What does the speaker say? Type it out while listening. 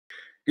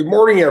Good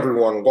morning,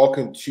 everyone.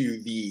 Welcome to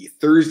the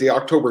Thursday,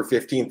 October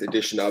 15th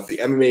edition of the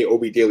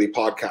MMAOB Daily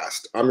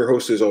Podcast. I'm your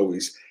host, as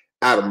always,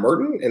 Adam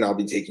Merton, and I'll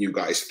be taking you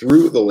guys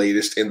through the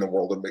latest in the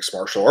world of mixed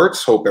martial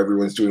arts. Hope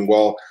everyone's doing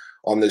well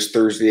on this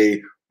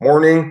Thursday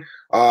morning.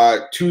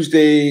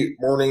 Tuesday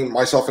morning,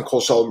 myself and Cole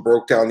Sheldon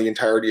broke down the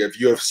entirety of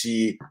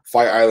UFC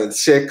Fight Island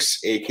 6,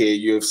 aka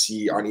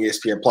UFC on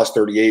ESPN Plus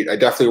 38. I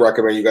definitely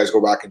recommend you guys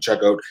go back and check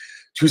out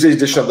Tuesday's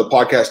edition of the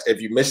podcast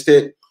if you missed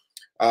it.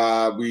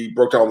 We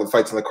broke down all the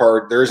fights on the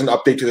card. There is an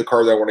update to the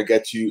card that I want to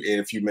get to in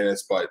a few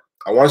minutes, but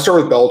I want to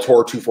start with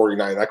Bellator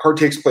 249. That card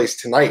takes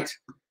place tonight.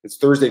 It's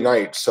Thursday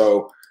night,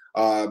 so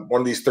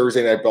one of these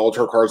Thursday night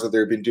Bellator cards that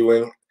they've been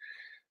doing.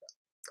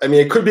 I mean,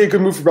 it could be a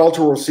good move for Bellator.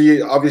 We'll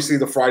see. Obviously,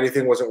 the Friday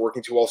thing wasn't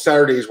working too well.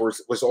 Saturdays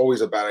was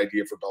always a bad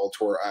idea for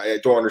Bellator. I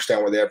don't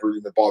understand why they ever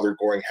even bothered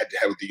going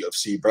head-to-head with the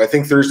UFC. But I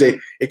think Thursday,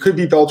 it could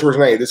be Bellator's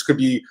night. This could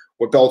be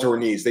what Bellator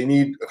needs. They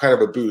need a kind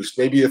of a boost.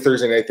 Maybe the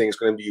Thursday night thing is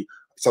going to be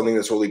something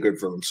that's really good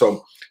for them.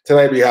 So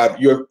tonight we have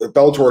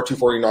Bellator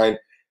 249,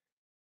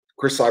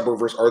 Chris Cyborg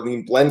versus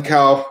Arlene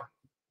Blencow.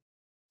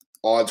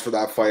 Odds for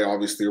that fight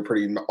obviously are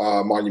pretty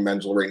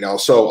monumental right now.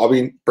 So I'll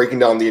be breaking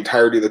down the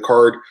entirety of the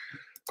card.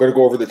 Going to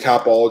go over the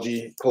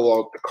Tapology, pull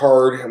out the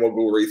card, and we'll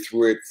go right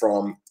through it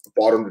from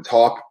bottom to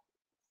top.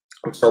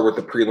 We'll start with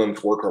the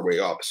prelims, work our way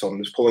up. So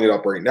I'm just pulling it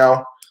up right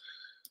now.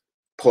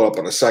 Pull it up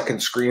on a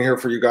second screen here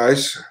for you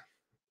guys.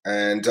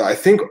 And I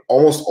think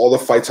almost all the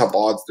fights have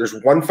odds. There's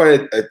one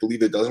fight I believe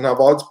that doesn't have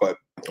odds, but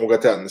we'll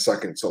get to that in a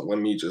second. So let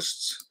me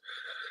just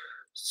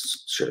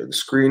share the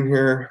screen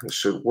here. This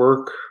should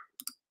work.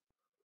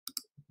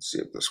 Let's see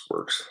if this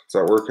works. Is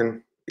that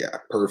working? Yeah,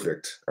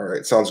 perfect. All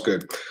right, sounds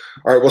good.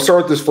 All right, we'll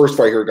start with this first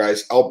fight here,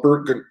 guys.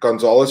 Albert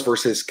Gonzalez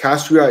versus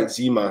Castria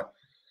Zima.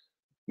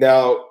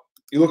 Now,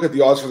 you look at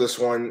the odds for this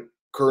one.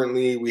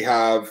 Currently, we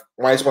have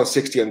minus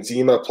 160 on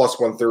Zima,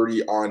 plus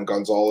 130 on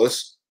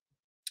Gonzalez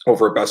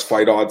over at best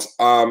fight odds.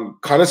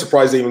 Kind of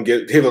surprised they even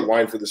gave a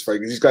line for this fight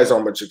because these guys don't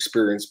have much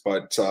experience.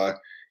 But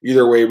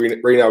either way,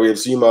 right now we have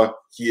Zima.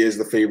 He is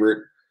the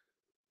favorite.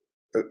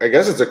 I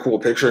guess it's a cool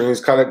picture. And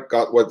he's kind of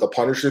got what the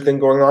Punisher thing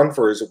going on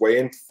for his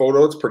weigh-in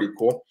photo. It's pretty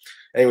cool.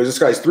 Anyways, this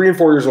guy's 3 and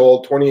 4 years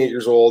old, 28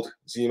 years old.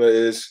 Zima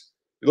is.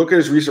 You look at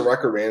his recent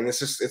record, man.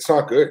 It's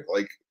not good.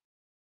 Like,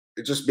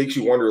 it just makes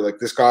you wonder. Like,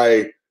 this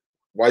guy,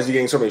 why is he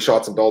getting so many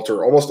shots in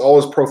Bellator? Almost all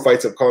his pro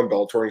fights have come in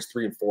Bellator. And he's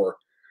 3 and 4.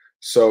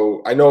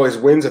 So I know his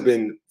wins have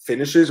been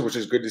finishes, which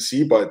is good to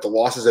see, but the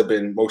losses have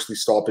been mostly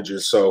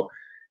stoppages. So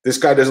this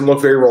guy doesn't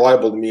look very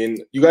reliable to me.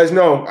 And you guys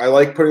know I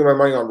like putting my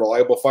money on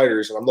reliable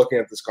fighters, and I'm looking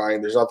at this guy,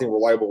 and there's nothing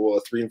reliable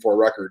with a 3 and 4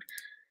 record.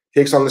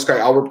 Takes on this guy,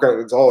 Albert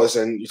Gonzalez,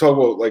 and you talk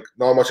about, like,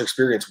 not much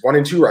experience, 1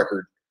 and 2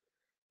 record.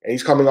 And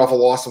he's coming off a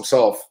loss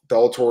himself.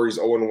 Bellator, he's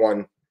 0 and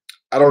 1.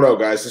 I don't know,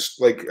 guys. Just,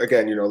 like,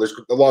 again, you know, there's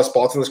a lot of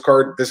spots on this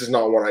card. This is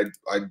not one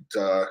I'd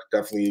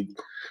definitely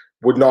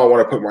would not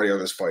want to put money on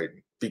this fight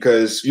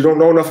because you don't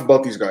know enough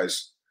about these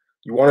guys.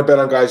 You want to bet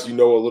on guys you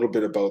know a little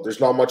bit about.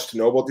 There's not much to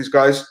know about these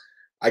guys.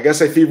 I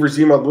guess I favor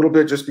Zima a little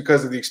bit just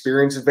because of the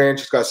experience advantage.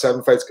 He's got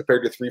 7 fights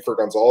compared to 3 for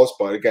Gonzalez.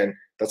 But again,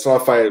 that's not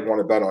a fight I'd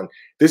want to bet on.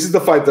 This is the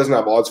fight that doesn't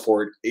have odds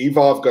for it.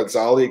 Avov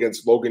Gonzalez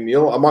against Logan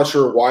Neal. I'm not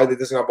sure why that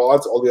doesn't have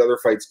odds. All the other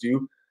fights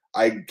do.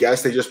 I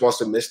guess they just must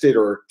have missed it,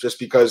 or just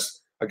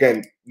because,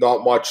 again,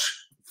 not much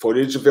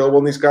footage available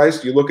in these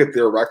guys. You look at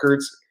their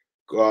records.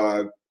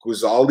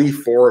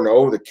 Gonzalez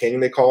 4-0, the king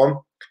they call him.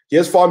 He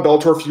has fought in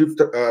Bellator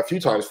a few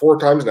times, 4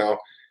 times now.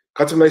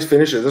 Got some nice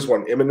finishes. This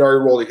one,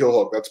 Imanari rolled a heel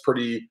hook. That's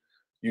pretty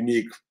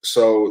unique.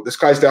 So this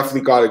guy's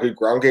definitely got a good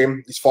ground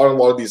game. He's fought on a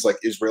lot of these like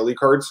Israeli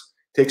cards.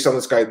 Takes on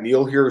this guy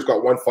Neal here, who's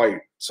got 1 fight.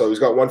 So he's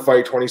got 1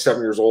 fight,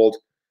 27 years old.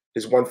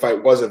 His 1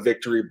 fight was a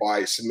victory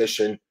by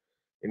submission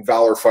in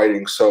Valor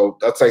Fighting. So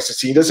that's nice to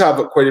see. He does have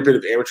quite a bit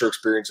of amateur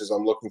experience as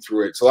I'm looking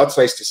through it. So that's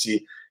nice to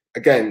see.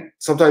 Again,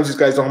 sometimes these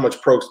guys don't have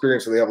much pro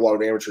experience, so they have a lot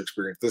of amateur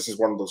experience. This is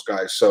one of those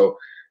guys. So,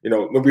 you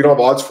know, we don't have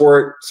odds for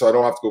it, so I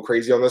don't have to go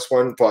crazy on this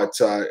one. But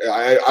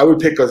I would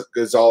pick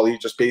Gonzalez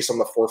just based on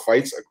the 4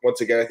 fights. Like,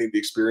 once again, I think the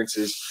experience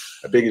is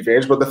a big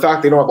advantage. But the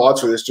fact they don't have odds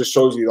for this just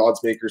shows you the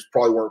odds makers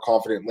probably weren't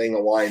confident laying a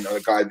line on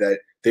a guy that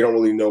they don't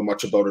really know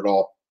much about at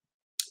all.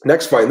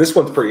 Next fight, and this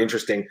one's pretty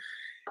interesting.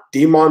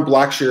 Damon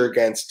Blackshear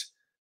against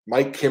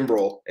Mike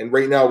Kimbrell. And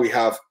right now we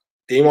have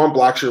Damon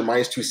Blackshear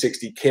minus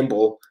 260,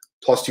 Kimbrell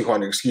plus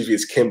 200. Excuse me,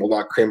 it's Kimbrell,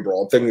 not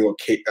Kimbrell. I'm thinking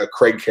of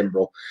Craig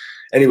Kimbrell.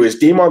 Anyways,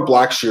 Damon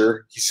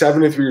Blackshear, he's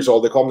 73 years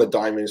old. They call him the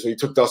Diamond, so he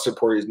took Dustin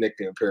Poirier's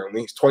nickname,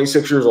 apparently. He's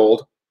 26 years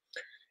old,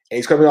 and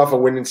he's coming off a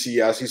win in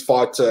CES. He's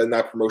fought in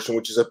that promotion,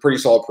 which is a pretty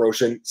solid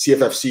promotion.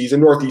 CFFC, he's a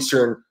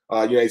Northeastern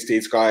United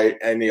States guy,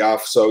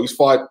 NAF, so he's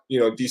fought, you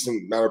know, a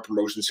decent amount of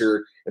promotions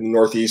here in the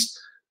Northeast.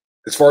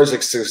 As far as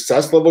like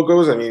success level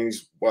goes, I mean,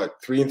 he's,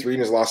 3 and 3 in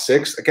his last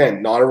 6?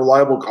 Again, not a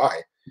reliable guy.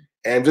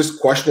 And just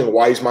questioning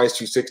why he's minus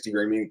 260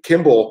 here. I mean,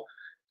 Kimbrell,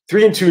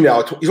 3 and 2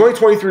 now. He's only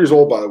 23 years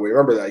old, by the way.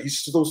 Remember that. He's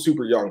still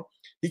super young.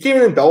 He came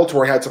in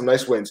Bellator and had some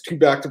nice wins. 2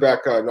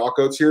 back-to-back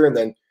knockouts here, and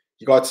then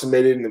He got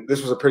submitted, and this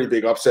was a pretty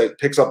big upset.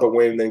 Picks up a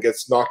win, and then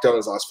gets knocked out in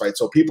his last fight.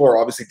 So people are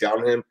obviously down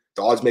on him.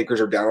 The odds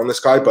makers are down on this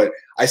guy, but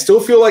I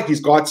still feel like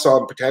he's got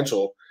some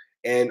potential.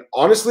 And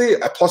honestly,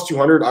 at plus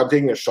 200, I'm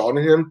taking a shot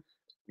at him.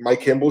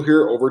 Mike Kimball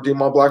here over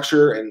Damon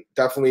Blackshear, and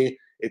definitely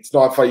it's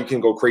not a fight you can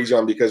go crazy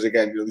on because,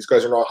 again, you know, these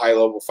guys are not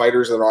high-level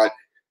fighters. They're not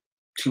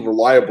too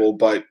reliable,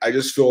 but I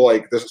just feel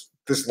like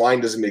this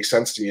line doesn't make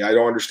sense to me. I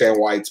don't understand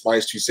why it's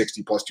minus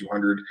 260 plus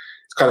 200.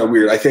 It's kind of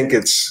weird. I think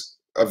it's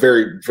a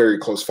very, very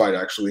close fight,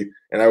 actually,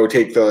 and I would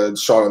take the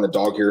shot on the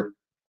dog here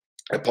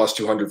at plus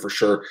 200 for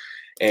sure.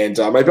 And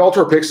my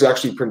Bellator picks has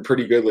actually been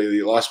pretty good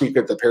lately. Last week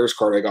at the Paris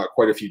card, I got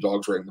quite a few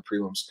dogs right in the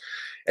prelims.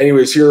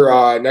 Anyways, here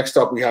next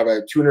up we have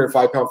a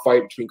 205-pound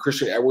fight between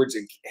Christian Edwards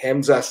and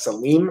Hamza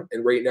Salim,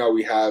 and right now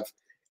we have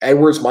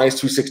Edwards minus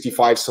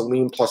 265,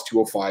 Salim plus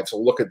 205. So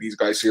look at these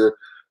guys here.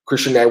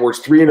 Christian Edwards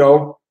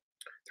 3-0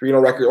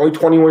 record, only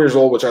 21 years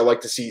old, which I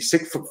like to see.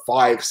 6'5",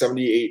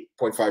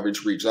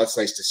 78.5-inch reach. That's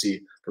nice to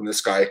see from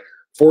this guy.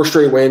 3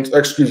 straight wins.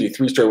 This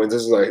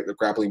is like the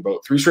grappling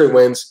bout. 3 straight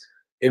wins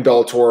in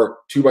Bellator,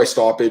 2 by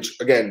stoppage.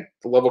 Again,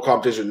 the level of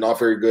competition not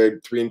very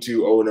good. 3-2,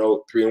 0-0,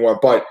 3-1.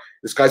 But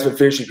this guy's been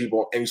finishing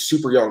people, and he's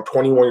super young,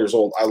 21 years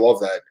old. I love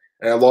that,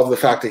 and I love the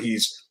fact that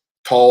he's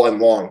tall and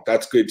long.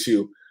 That's good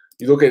too.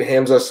 You look at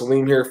Hamza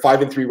Salim here,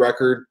 5-3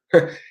 record.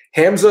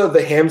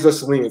 Hamza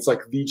Salim. It's like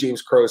the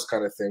James Krause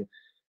kind of thing.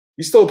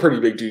 He's still a pretty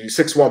big dude. He's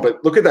 6'1",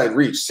 but look at that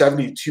reach,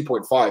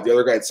 72.5. The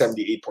other guy had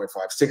 78.5,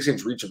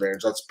 6-inch reach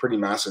advantage. That's pretty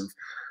massive.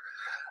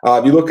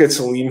 If you look at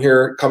Salim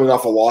here, coming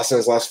off a loss in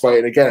his last fight,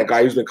 and again, a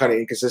guy who's been kind of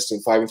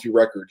inconsistent, 5-3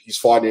 record. He's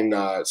fought in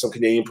some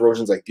Canadian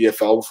promotions like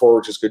BFL before,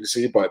 which is good to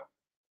see, but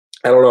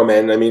I don't know,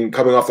 man. I mean,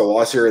 coming off the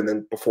loss here, and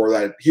then before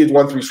that, he had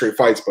won 3 straight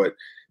fights, but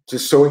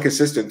just so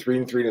inconsistent,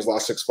 3-3 in his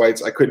last 6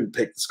 fights. I couldn't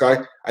pick this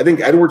guy. I think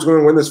Edwards is going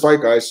to win this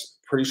fight, guys.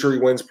 Pretty sure he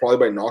wins probably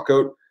by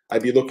knockout.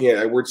 I'd be looking at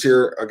Edwards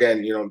here.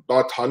 Again, you know,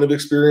 not a ton of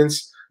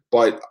experience,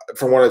 but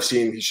from what I've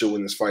seen, he should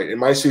win this fight. In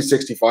my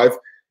 265,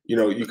 you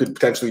know, you could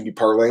potentially be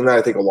parlaying that.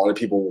 I think a lot of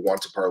people will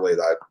want to parlay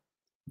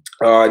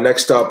that.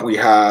 Next up, we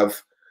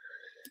have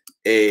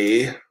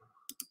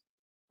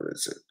what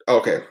is it?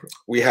 Okay,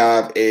 we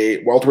have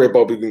a welterweight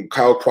bout between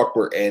Kyle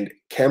Kruckmer and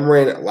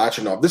Cameron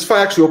Lachinov. This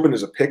fight actually opened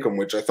as a pick'em,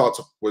 which I thought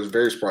was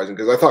very surprising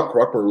because I thought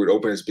Kruckmer would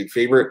open as a big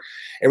favorite.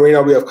 And right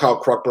now we have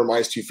Kyle Kruckmer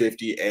minus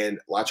 250 and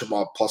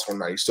Lachinov plus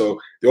 190. So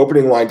the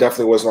opening line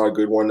definitely was not a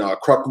good one.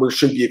 Kruckmer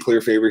should be a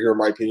clear favorite here, in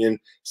my opinion.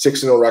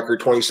 6-0 record,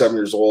 27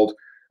 years old.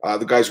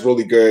 The guy's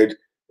really good,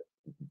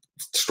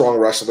 strong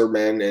wrestler,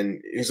 man,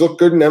 and he's looked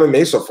good in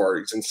MMA so far.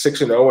 He's in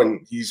 6-0,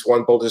 and he's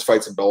won both his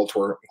fights in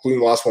Bellator, including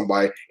the last one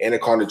by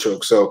Anaconda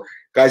choke. So,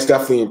 guy's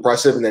definitely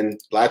impressive. And then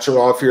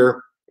Lachinov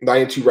here,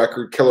 9-2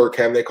 record, killer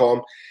Cam they call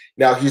him.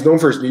 Now he's known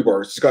for his knee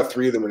bars. He's got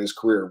 3 of them in his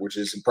career, which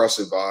is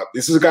impressive.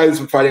 This is a guy that's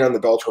been fighting on the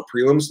Bellator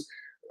prelims.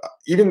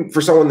 Even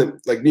for someone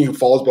that like me who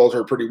follows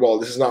Bellator pretty well,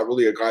 this is not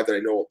really a guy that I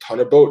know a ton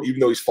about, even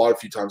though he's fought a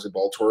few times in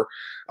Bellator,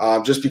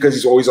 just because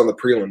he's always on the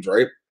prelims,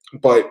 right?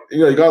 But, you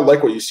know, you got to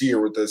like what you see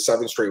here with the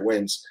 7 straight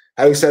wins.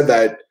 Having said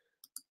that,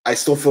 I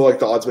still feel like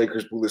the odds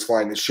makers blew this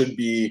line. This should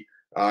be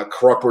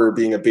Kruckmer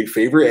being a big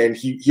favorite, and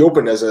he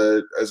opened as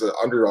an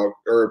underdog,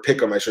 or a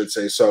pick'em, I should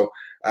say. So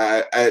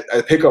at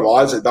pick'em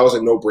odds, that was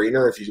a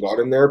no-brainer if you got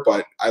him there.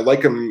 But I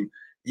like him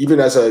even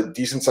as a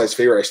decent-sized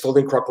favorite. I still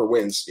think Kruckmer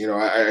wins. You know,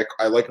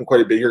 I like him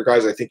quite a bit here,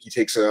 guys. I think he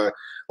takes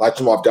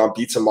Lachinov down,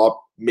 beats him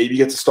up, maybe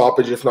gets a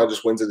stoppage, if not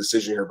just wins a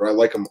decision here. But I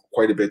like him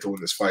quite a bit to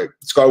win this fight.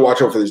 Just got to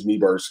watch out for those knee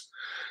bars.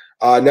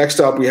 Next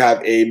up, we have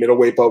a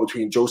middleweight bout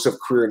between Joseph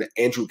Creer and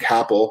Andrew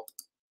Kappel.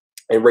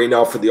 And right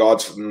now for the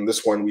odds from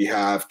this one, we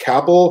have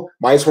Kappel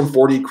minus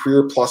 140,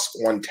 Creer plus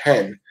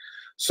 110.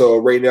 So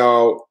right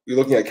now, you're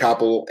looking at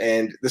Kappel,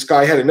 and this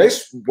guy had a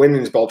nice win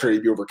in his Bellator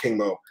debut over King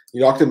Mo. He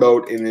knocked him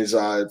out in his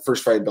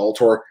first fight in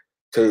Bellator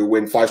to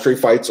win 5 straight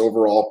fights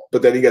overall,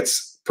 but then he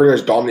gets pretty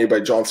much dominated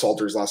by John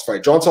Salter's last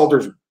fight. John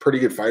Salter's a pretty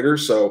good fighter,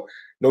 so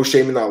no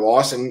shame in that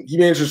loss, and he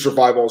managed to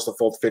survive almost the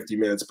full 50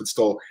 minutes, but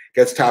still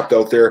gets tapped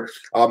out there.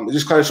 It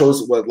just kind of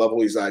shows what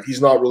level he's at.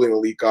 He's not really an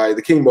elite guy.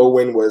 The King Mo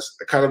win was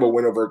kind of a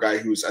win over a guy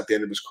who's at the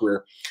end of his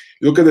career.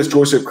 You look at this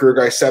Joseph Creer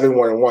guy,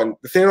 7-1-1.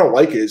 The thing I don't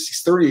like is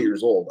he's 38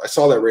 years old. I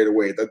saw that right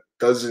away.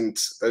 That's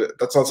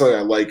not something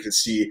I like to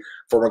see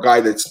from a guy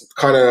that's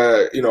kind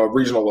of, you know, a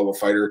regional level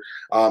fighter.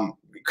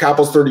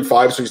 Kappel's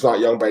 35, so he's not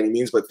young by any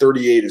means, but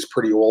 38 is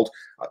pretty old.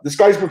 This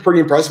guy's been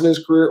pretty impressive in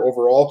his career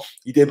overall.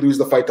 He did lose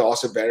the fight to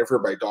Austin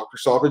Vanderford by doctor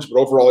stoppage, but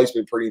overall he's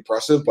been pretty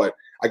impressive. But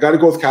I got to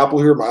go with Kappel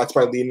here. That's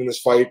my lean in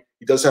this fight.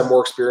 He does have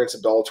more experience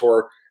in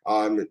Bellator,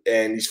 and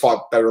he's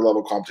fought better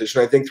level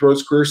competition, I think, throughout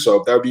his career.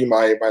 So that would be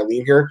my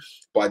lean here.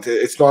 But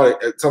it's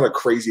not a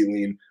crazy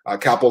lean.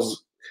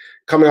 Kappel's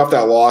coming off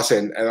that loss,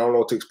 and I don't know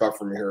what to expect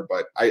from him here,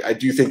 but I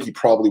do think he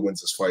probably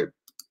wins this fight.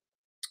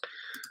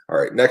 All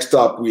right, next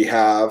up, we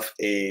have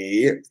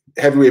a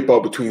heavyweight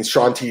bout between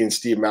Sean T and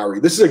Steve Mowry.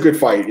 This is a good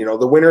fight. You know,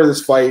 the winner of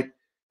this fight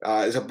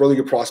is a really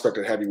good prospect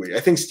at heavyweight. I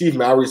think Steve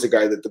Mowry is the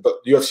guy that the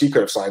UFC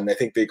could have signed. I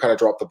think they kind of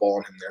dropped the ball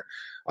on him there.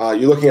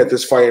 You're looking at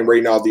this fight, and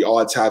right now the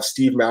odds have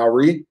Steve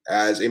Mowry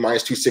as a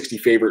 -260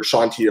 favorite,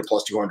 Sean Teed at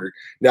 +200.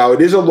 Now,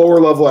 it is a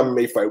lower-level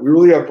MMA fight. We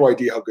really have no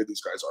idea how good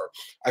these guys are.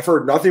 I've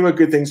heard nothing but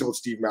good things about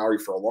Steve Mowry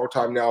for a long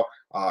time now.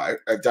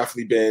 I've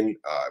definitely been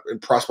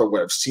impressed by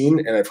what I've seen,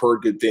 and I've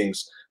heard good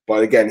things.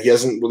 But again, he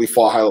hasn't really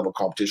fought high-level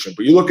competition.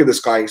 But you look at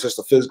this guy, he's just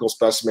a physical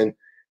specimen.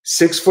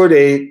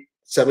 6'8",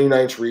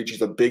 79-inch reach.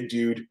 He's a big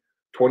dude,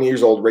 20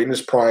 years old, right in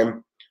his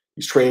prime.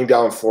 He's training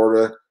down in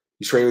Florida.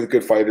 He's training with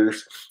good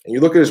fighters. And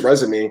you look at his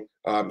resume,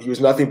 he was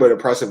nothing but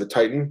impressive at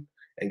Titan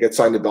and gets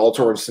signed to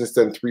Bellator. And since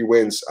then, 3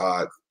 wins,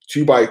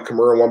 2 by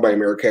Kimura, 1 by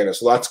Americana.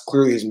 So that's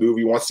clearly his move.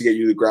 He wants to get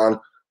you to the ground,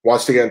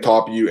 wants to get on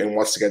top of you, and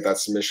wants to get that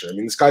submission. I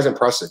mean, this guy's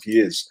impressive. He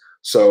is.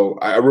 So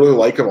I really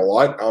like him a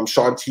lot.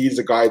 Sean Teed is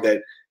a guy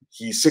that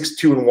he's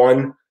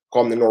 6'2"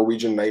 call him the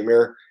Norwegian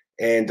Nightmare.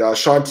 And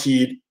Sean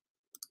Teed,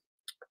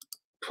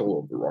 pull a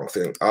little bit wrong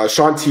thing.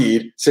 Sean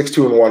Teed,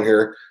 6'2"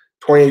 here.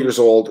 28 years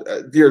old.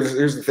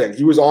 Here's the thing.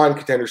 He was on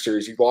Contender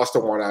Series. He lost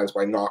to Juan Adams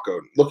by knockout.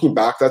 Looking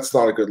back, that's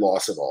not a good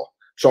loss at all.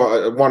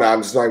 Juan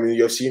Adams is not even in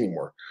the UFC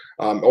anymore.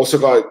 Also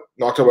got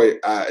knocked out by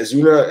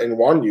Azuna and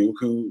Wanyu,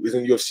 who is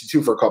in the UFC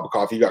too for a cup of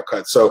coffee. He got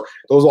cut. So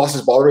those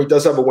losses bother me. He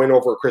does have a win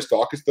over Chris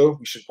Dawkins, though.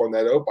 We should point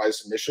that out by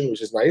submission,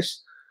 which is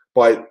nice.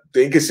 But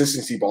the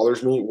inconsistency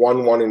bothers me.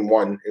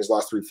 1-1-1 in his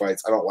last 3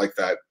 fights. I don't like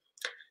that.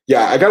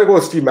 Yeah, I got to go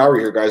with Steve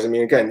Mowry here, guys. I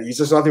mean, again, he's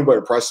just nothing but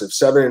impressive.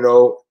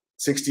 7-0.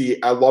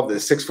 60, I love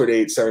this.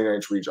 6'8",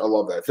 79-inch reach. I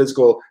love that.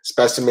 Physical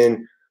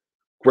specimen,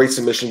 great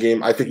submission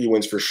game. I think he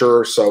wins for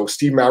sure. So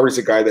Steve Mowry's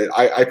a guy that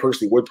I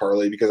personally would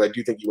parlay because I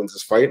do think he wins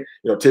this fight.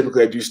 You know,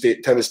 typically I do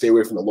tend to stay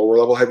away from the lower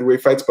level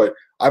heavyweight fights, but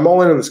I'm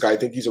all in on this guy. I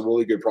think he's a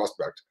really good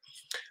prospect.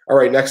 All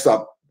right, next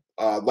up,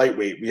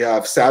 lightweight. We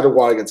have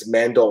Sadawad against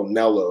Mando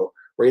Nello.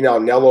 Right now,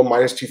 Nello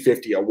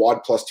 -250,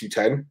 Awad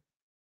 +210.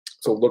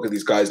 So look at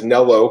these guys.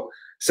 Nello,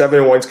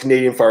 7-1,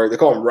 Canadian fighter. They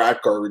call him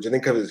rat garbage. I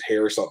think because of his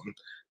hair or something.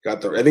 I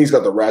think he's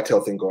got the rat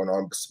tail thing going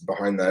on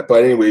behind that.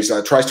 But anyways,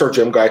 TriStar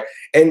Gym guy.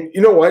 And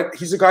you know what?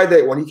 He's a guy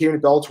that when he came to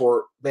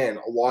Bellator, man,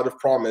 a lot of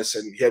promise.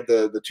 And he had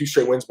the 2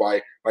 straight wins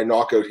by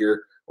knockout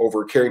here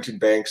over Carrington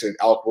Banks and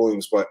Alec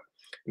Williams. But,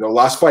 you know,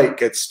 last fight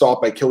gets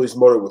stopped by Achilles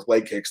Moto with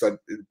leg kicks. That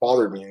it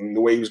bothered me. And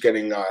the way he was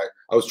getting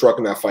outstruck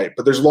in that fight.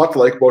 But there's a lot to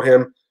like about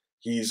him.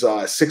 He's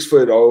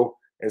 6'0"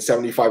 and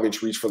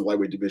 75-inch reach for the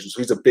lightweight division. So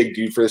he's a big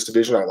dude for this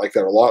division. I like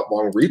that a lot,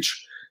 long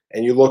reach.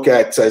 And you look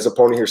at his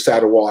opponent here,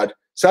 Sadawad.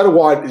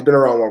 Sadawad has been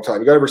around a long time.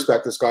 You got to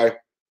respect this guy.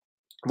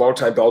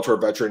 Long-time Bellator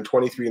veteran,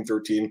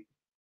 23-13.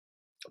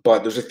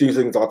 But there's a few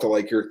things not to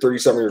like here.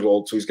 37 years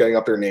old, so he's getting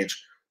up there in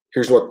age.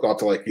 Here's what not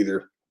to like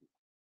either.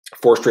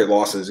 4 straight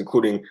losses,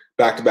 including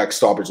back-to-back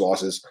stoppage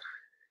losses.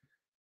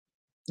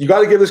 You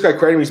got to give this guy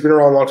credit. He's been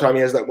around a long time.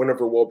 He has that win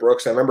over Will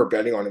Brooks. I remember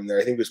betting on him there.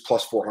 I think it was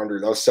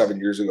 +400. That was 7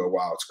 years ago.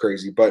 Wow, it's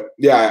crazy. But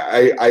yeah,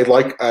 I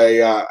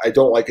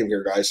don't like him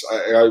here, guys.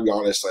 I got to be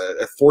honest.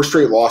 4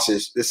 straight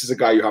losses. This is a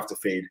guy you have to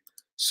fade.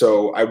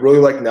 So I really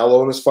like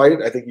Nello in this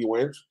fight. I think he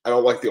wins. I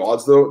don't like the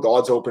odds, though. The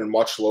odds open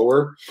much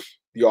lower.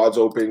 The odds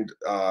opened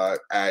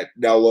at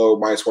Nello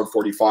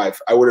 -145.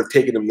 I would have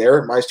taken him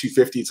there.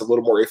 -250, it's a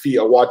little more iffy.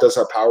 Awad does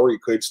have power. He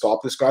could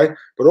stop this guy.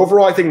 But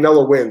overall, I think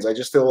Nello wins. I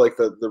just feel like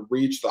the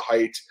reach, the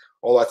height,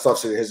 all that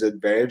stuff's in his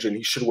advantage, and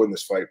he should win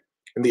this fight.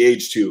 And the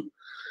age, too.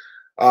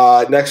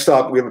 Next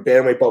up, we have a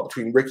bantamweight bout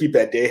between Ricky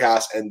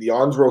Bandejas and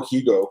Leandro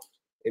Higo.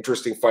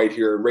 Interesting fight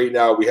here. Right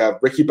now, we have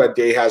Ricky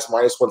Bandejas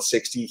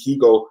 -160,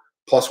 Higo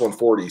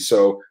 +140.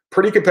 So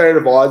pretty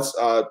competitive odds.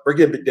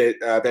 Ricky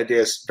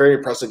Bandejas, very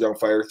impressive young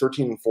fighter,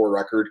 13-4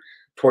 record,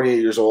 28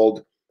 years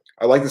old.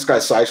 I like this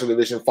guy's size for the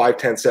division,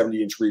 5'10",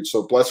 70-inch reach.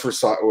 So blessed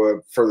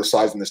for the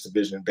size in this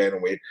division in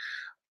bantamweight.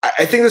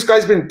 I think this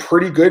guy's been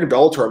pretty good in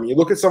Bellator. I mean, you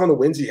look at some of the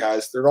wins he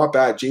has; they're not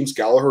bad. James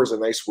Gallagher is a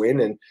nice win,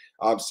 and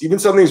even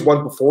some of these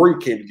won before he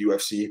came to the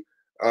UFC.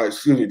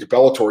 To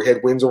Bellator, he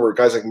had wins over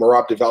guys like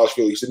Merab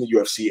Dvalishvili, who's in the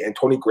UFC, and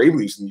Tony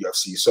Gravely, who's in the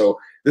UFC. So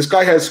this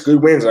guy has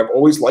good wins, and I've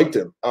always liked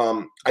him.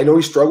 I know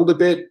he struggled a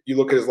bit. You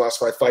look at his last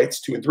 5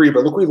 fights, 2 and 3,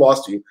 but look who he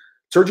lost to.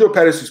 Sergio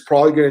Pettis, who's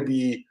probably going to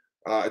be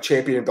a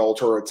champion in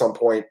Bellator at some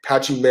point.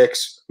 Patchy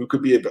Mix, who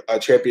could be a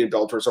champion in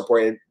Bellator at some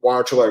point, and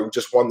Juan Archuleta, who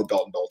just won the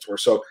belt in Bellator.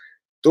 So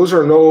those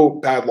are no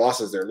bad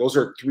losses there. Those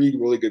are 3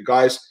 really good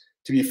guys.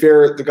 To be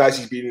fair, the guys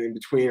he's beating in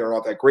between are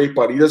not that great,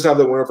 but he does have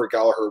the win over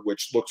Gallagher,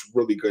 which looks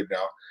really good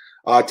now.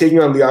 Taking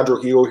on Leandro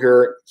Higo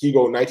here.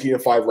 Higo,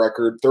 19-5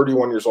 record,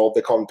 31 years old.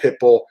 They call him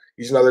Pitbull.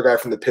 He's another guy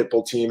from the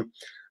Pitbull team.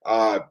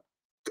 I've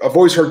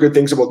always heard good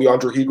things about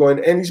Leandro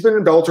Higo, and he's been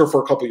in Bellator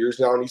for a couple of years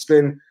now, and he's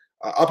been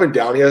up and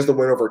down. He has the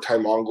win over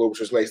Taimonglo, which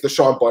was nice. The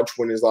Sean Bunch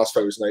win his last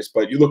fight was nice,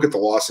 but you look at the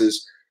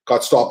losses.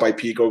 Got stopped by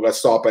Pico, got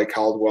stopped by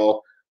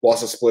Caldwell,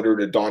 lost a splitter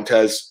to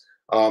Dantes.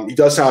 He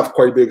does have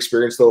quite a bit of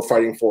experience, though,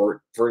 fighting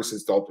for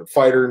instance, the Ultimate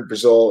Fighter in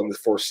Brazil in the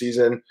 4th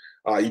season.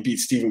 He beat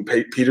Steven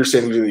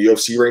Peterson, who's in the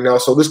UFC right now.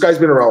 So this guy's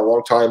been around a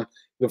long time.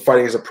 Been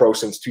fighting as a pro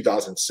since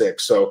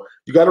 2006. So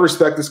you got to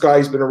respect this guy.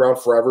 He's been around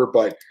forever,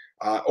 but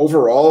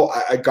Overall,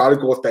 I got to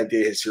go with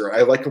Bandejas here.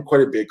 I like him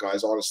quite a bit,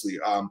 guys, honestly.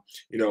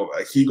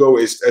 Higo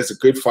is a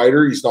good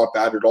fighter. He's not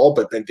bad at all,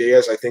 but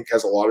Bandejas, I think,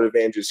 has a lot of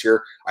advantages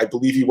here. I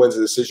believe he wins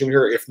the decision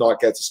here, if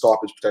not gets a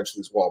stoppage potentially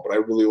as well. But I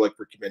really like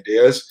Ricky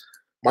Bandejas.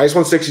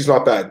 -160 is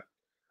not bad.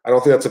 I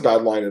don't think that's a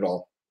bad line at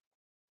all.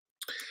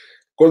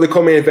 Go to the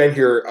co-main event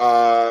here.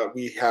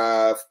 We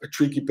have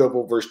Patricky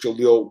Pitbull versus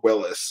Jaleel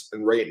Willis.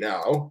 And right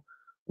now,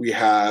 we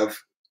have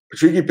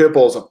Patricky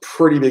Pitbull is a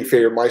pretty big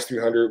favorite,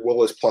 -300,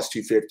 Willis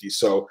 +250.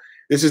 So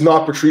this is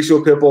not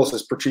Patricio Pitbull,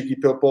 this is Patricky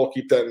Pitbull.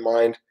 Keep that in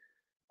mind.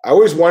 I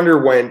always wonder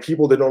when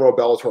people that don't know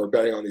Bellator are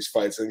betting on these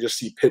fights and just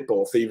see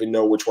Pitbull if they even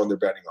know which one they're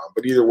betting on.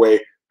 But either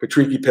way,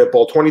 Patricky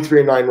Pitbull,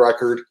 23-9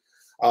 record.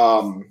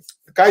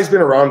 The guy's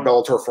been around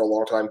Bellator for a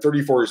long time,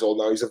 34 years old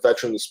now. He's a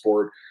veteran of the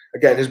sport.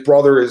 Again, his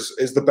brother is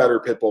the better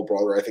Pitbull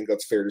brother. I think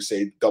that's fair to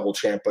say, double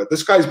champ. But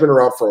this guy's been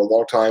around for a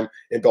long time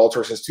in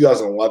Bellator since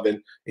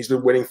 2011. He's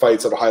been winning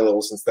fights at a high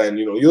level since then.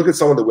 You look at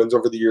some of the wins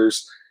over the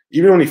years.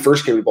 Even when he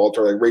first came to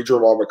Bellator, like Ray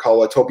Jamal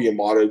McCullough, Topi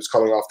Amato was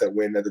coming off that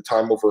win at the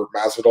time over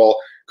Masvidal.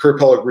 Kurt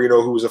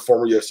Pellegrino, who was a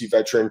former UFC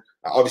veteran,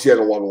 obviously had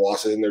a lot of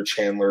losses in there.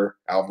 Chandler,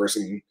 Alvarez,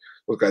 and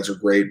those guys are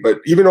great. But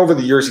even over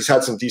the years, he's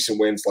had some decent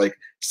wins like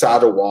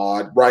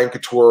Sadawad, Ryan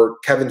Couture,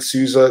 Kevin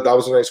Souza. That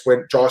was a nice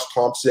win. Josh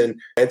Thompson,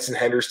 Benson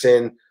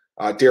Henderson,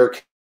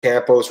 Derek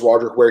Campos,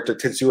 Roger Huerta,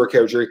 Tetsuro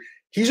Kawajiri.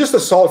 He's just a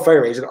solid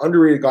fighter, man. He's an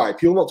underrated guy.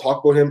 People don't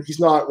talk about him. He's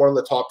not one of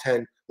the top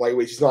 10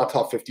 lightweights. He's not a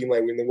top 15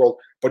 lightweight in the world,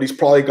 but he's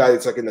probably a guy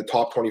that's like in the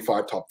top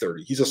 25, top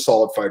 30. He's a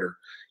solid fighter.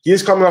 He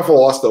is coming off a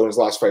loss, though, in his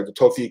last fight with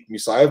Tofik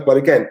Musayev. But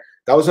again,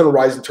 that was in a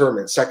rising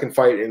tournament, second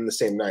fight in the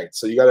same night.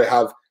 So you got to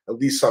have at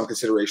least some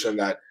consideration on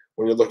that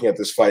when you're looking at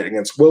this fight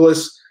against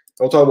Willis.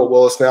 We'll talk about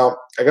Willis now.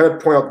 I got to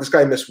point out this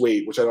guy missed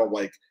weight, which I don't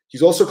like.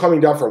 He's also coming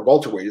down from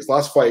welterweight. His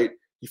last fight,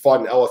 he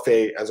fought in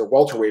LFA as a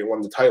welterweight and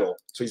won the title.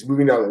 So he's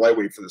moving down to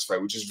lightweight for this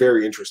fight, which is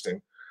very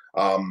interesting.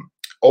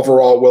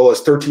 Overall,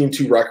 Willis,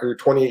 13-2 record,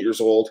 28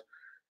 years old.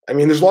 I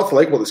mean, there's a lot to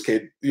like about this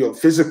kid.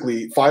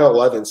 Physically,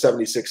 5'11",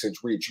 76-inch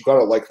reach. You got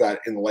to like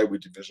that in the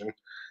lightweight division.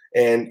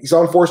 And he's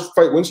on a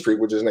 4-fight win streak,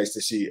 which is nice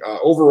to see.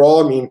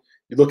 Overall, I mean,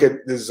 you look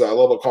at this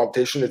level of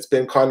competition, it's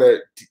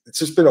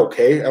just been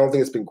okay. I don't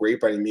think it's been great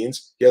by any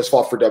means. He has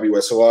fought for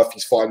WSOF.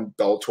 He's fought in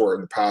Bellator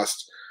in the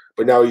past,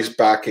 but now he's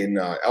back in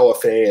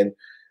LFA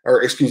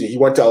he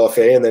went to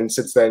LFA, and then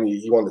since then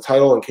he won the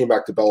title and came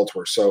back to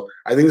Bellator. So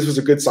I think this was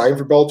a good sign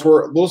for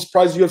Bellator. A little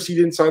surprised UFC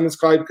didn't sign this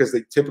guy because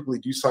they typically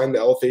do sign the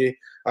LFA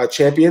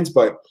champions,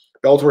 but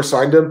Bellator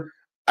signed him.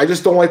 I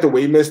just don't like the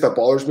weight miss. That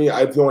bothers me. I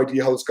have no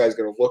idea how this guy's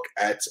going to look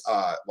at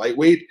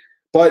lightweight,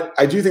 but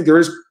I do think there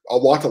is a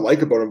lot to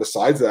like about him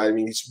besides that. I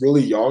mean, he's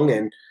really young,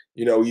 and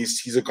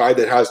he's a guy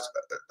that has,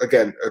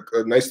 again,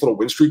 a nice little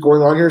win streak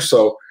going on here.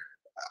 So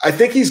I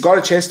think he's got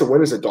a chance to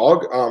win as a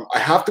dog. I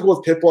have to go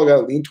with Pitbull. I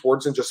got to lean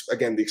towards him. Just,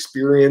 again, the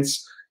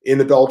experience in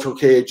the Bellator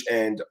cage.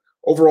 And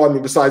overall, I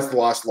mean, besides the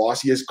last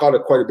loss, he has got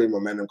quite a bit of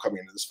momentum coming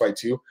into this fight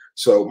too.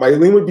 So my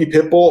lean would be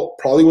Pitbull.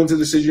 Probably wins a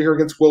decision here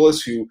against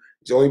Willis, who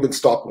has only been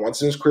stopped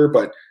once in his career.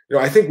 But,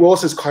 I think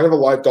Willis is kind of a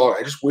live dog.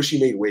 I just wish he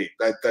made weight.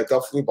 That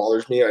definitely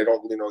bothers me. I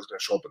don't really know who's going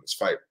to show up in this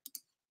fight.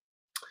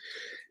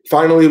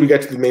 Finally, we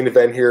get to the main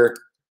event here.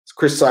 It's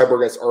Chris Cyborg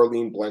against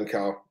Arlene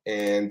Blencow.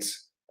 And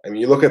I mean,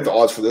 you look at the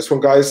odds for this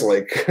one, guys,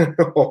 like,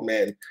 oh,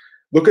 man.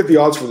 Look at the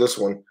odds for this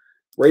one.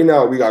 Right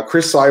now, we got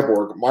Chris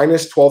Cyborg,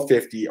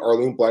 -1250,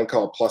 Arlene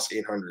Blencow,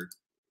 +800.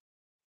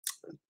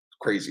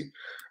 Crazy.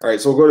 All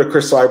right, so we'll go to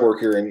Chris Cyborg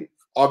here, and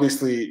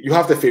obviously, you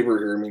have to favor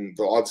here. I mean,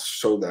 the odds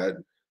show that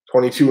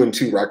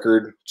 22-2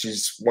 record.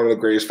 She's one of the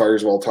greatest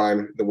fighters of all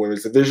time, the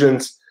women's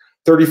divisions,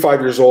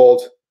 35 years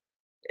old,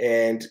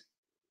 and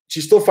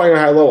she's still fighting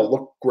at a high level.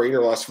 Looked great in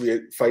her last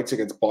 3 fights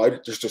against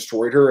Bud, just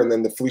destroyed her. And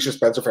then the Felicia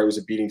Spencer fight was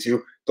a beating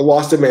too. The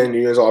loss to Amanda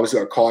Nunes obviously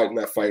got caught in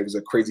that fight. It was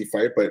a crazy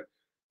fight. But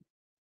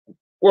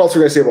what else are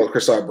we going to say about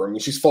Chris Cyborg? I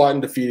mean, she's fought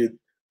and defeated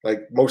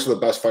like most of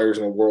the best fighters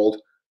in the world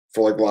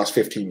for like the last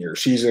 15 years.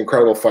 She's an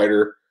incredible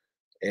fighter.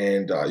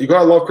 And you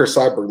got to love Chris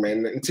Cyborg,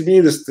 man. And to me,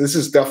 this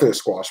is definitely a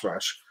squash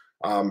match.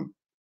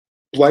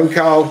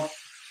 Blencow,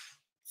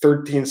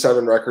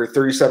 13-7 record,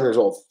 37 years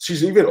old.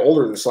 She's even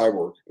older than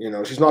Cyborg.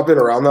 She's not been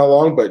around that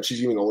long, but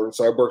she's even older than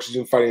Cyborg. She's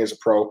been fighting as a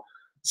pro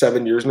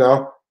 7 years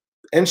now.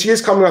 And she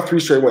is coming off 3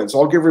 straight wins, so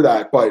I'll give her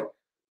that. But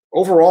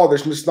overall,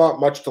 there's just not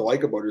much to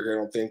like about her here,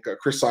 I don't think.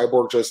 Chris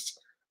Cyborg, just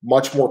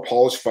much more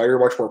polished fighter,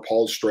 much more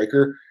polished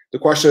striker. The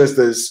question is,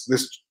 does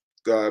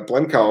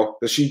Blencow,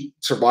 does she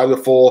survive the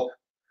full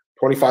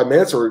 25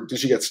 minutes, or does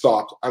she get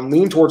stopped? I'm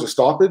leaning towards a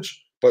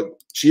stoppage, but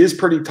she is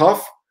pretty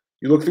tough.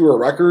 You look through her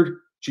record,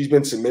 she's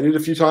been submitted a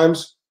few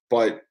times,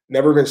 but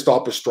never been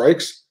stopped with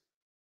strikes.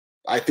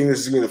 I think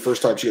this is going to be the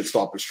first time she gets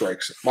stopped with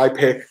strikes. My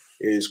pick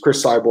is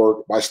Chris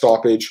Cyborg by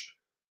stoppage.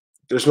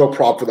 There's no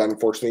prop for that,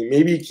 unfortunately.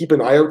 Maybe keep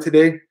an eye out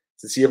today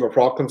to see if a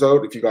prop comes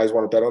out, if you guys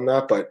want to bet on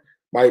that. But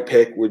my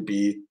pick would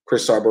be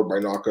Chris Cyborg by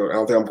knockout. I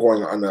don't think I'm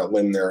going on that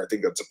limb there. I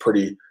think that's a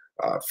pretty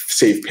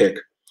safe pick.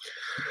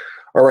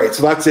 All right,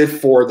 so that's it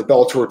for the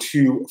Bellator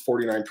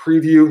 249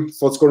 preview.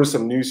 So let's go to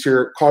some news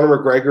here. Conor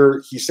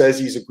McGregor, he says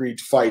he's agreed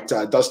to fight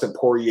Dustin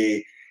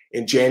Poirier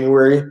in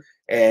January.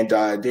 And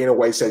Dana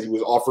White said he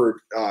was offered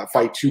a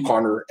fight to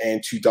Conor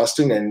and to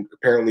Dustin, and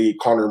apparently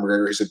Conor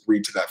McGregor has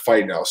agreed to that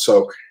fight now.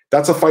 So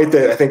that's a fight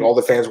that I think all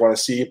the fans want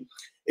to see.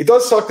 It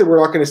does suck that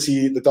we're not going to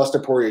see the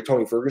Dustin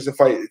Poirier-Tony Ferguson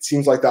fight. It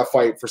seems like that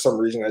fight, for some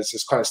reason, has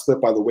just kind of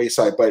slipped by the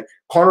wayside. But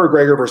Conor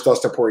McGregor versus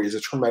Dustin Poirier is a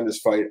tremendous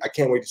fight. I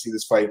can't wait to see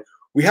this fight.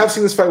 We have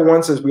seen this fight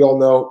once, as we all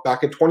know,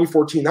 back in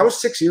 2014. That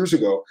was 6 years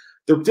ago.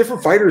 They're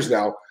different fighters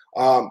now.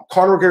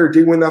 Conor McGregor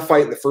did win that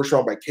fight in the first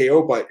round by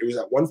KO, but it was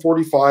at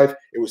 145.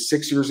 It was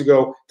 6 years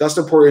ago.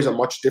 Dustin Poirier is a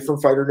much different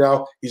fighter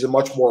now. He's a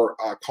much more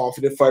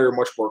confident fighter,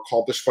 much more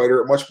accomplished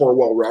fighter, a much more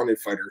well-rounded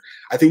fighter.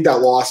 I think that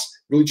loss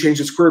really changed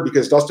his career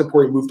because Dustin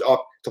Poirier moved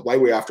up to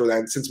lightweight after that.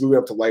 And since moving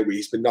up to lightweight,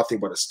 he's been nothing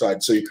but a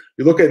stud. So you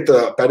look at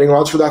the betting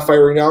odds for that fight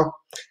right now.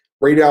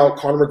 Right now,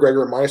 Conor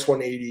McGregor minus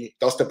 180,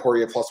 Dustin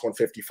Poirier plus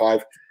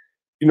 155.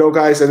 You know,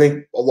 guys, I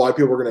think a lot of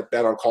people are going to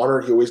bet on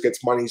Conor. He always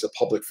gets money. He's a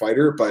public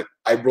fighter. But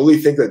I really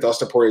think that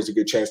Dustin Poirier has a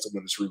good chance to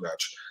win this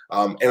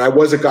rematch. And I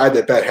was a guy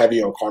that bet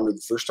heavy on Conor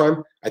the first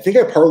time. I think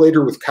I parlayed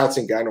her with Kat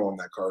Zingano on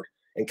that card.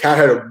 And Kat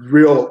had a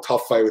real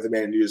tough fight with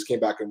Amanda Nunes, came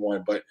back and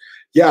won. But,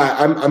 yeah,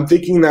 I'm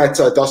thinking that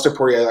Dustin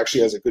Poirier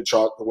actually has a good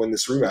shot to win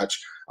this rematch,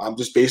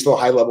 just based on the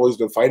high level he's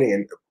been fighting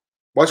and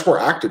much more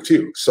active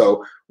too.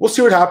 So we'll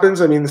see what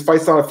happens. I mean, the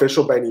fight's not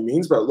official by any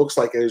means, but it looks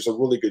like there's a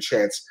really good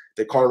chance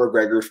that Conor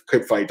McGregor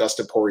could fight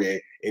Dustin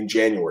Poirier in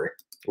January,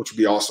 which would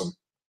be awesome.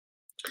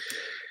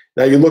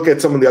 Now you look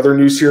at some of the other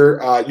news here.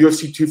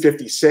 UFC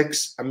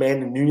 256,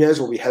 Amanda Nunes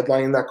will be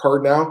headlining that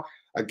card now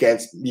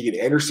against Megan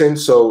Anderson.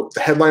 So the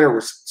headliner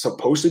was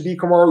supposed to be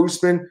Kamaru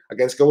Usman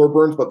against Gilbert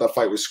Burns, but that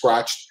fight was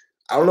scratched.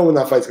 I don't know when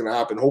that fight's going to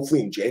happen.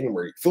 Hopefully in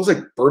January. It feels like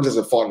Burns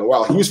hasn't fought in a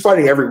while. He was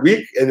fighting every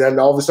week, and then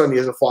all of a sudden he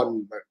hasn't fought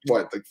in,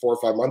 like 4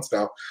 or 5 months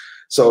now.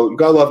 So you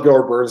got to love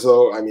Gilbert Burns,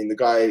 though. I mean, the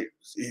guy,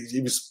 he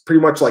was pretty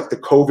much like the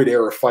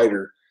COVID-era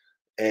fighter,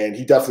 and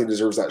he definitely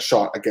deserves that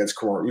shot against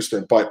Kamaru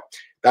Usman. But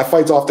that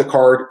fight's off the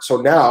card. So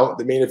now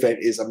the main event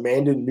is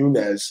Amanda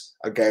Nunes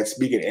against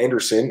Megan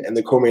Anderson, and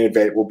the co-main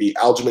event will be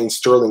Aljamain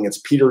Sterling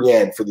against Peter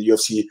Yan for the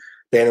UFC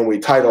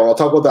bantamweight title. I'll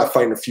talk about that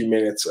fight in a few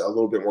minutes, a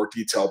little bit more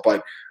detail.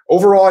 But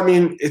overall, I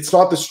mean, it's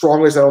not the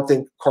strongest, I don't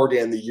think, card to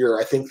end the year.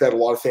 I think that a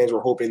lot of fans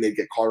were hoping they'd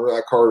get Conor on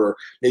that card, or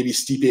maybe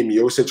Stipe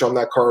Miocic on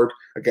that card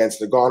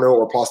against Nagano,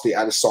 or possibly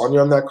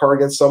Adesanya on that card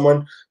against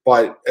someone.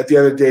 But at the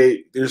end of the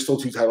day, there's still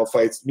 2 title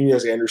fights.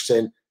 Nunes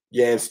Anderson,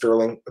 Yan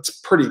Sterling. That's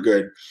pretty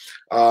good.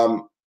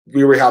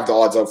 We already have the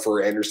odds up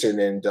for Anderson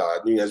and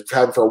Nunes. We've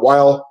had them for a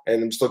while,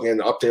 and I'm just looking at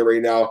an update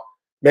right now.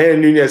 Amanda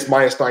Nunes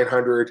minus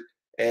 900.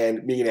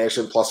 And Megan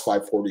Anderson plus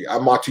 540.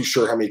 I'm not too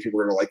sure how many people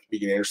are going to like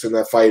Megan Anderson in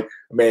that fight.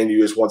 Amanda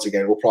Nunes, once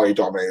again, will probably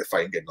dominate the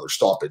fight and get another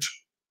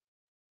stoppage.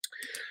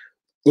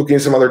 Looking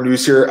at some other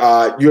news here,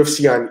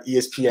 UFC on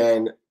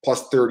ESPN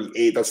plus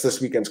 38. That's this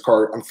weekend's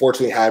card.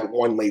 Unfortunately, had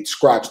one late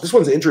scratch. This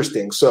one's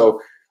interesting.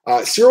 So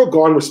Cyril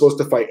Gane was supposed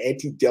to fight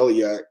Ante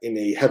Delia in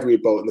a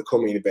heavyweight bout in the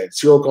co-main event.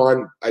 Cyril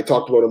Gane, I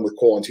talked about him with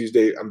Cole on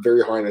Tuesday. I'm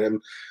very high on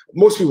him.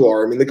 Most people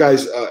are. I mean, the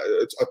guy's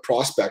a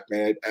prospect,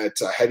 man, at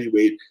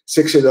heavyweight.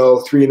 6-0,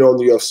 3-0 in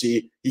the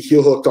UFC. He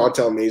heel hooked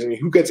Dontel Mays. I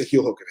mean, who gets a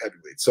heel hook at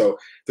heavyweight? So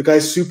the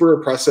guy's super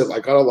impressive. I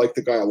got to like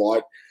the guy a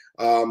lot.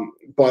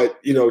 But,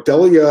 you know,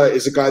 Delia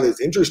is a guy that's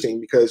interesting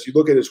because you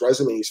look at his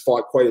resume, he's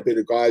fought quite a bit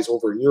of guys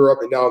over in Europe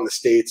and now in the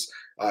States.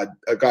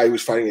 A guy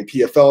who's fighting in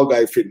PFL,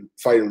 a guy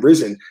fighting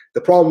Risen. The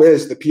problem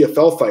is the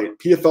PFL fight.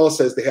 PFL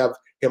says they have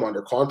him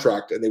under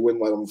contract and they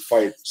wouldn't let him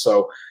fight.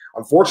 So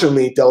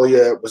unfortunately,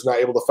 Delia was not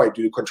able to fight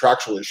due to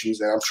contractual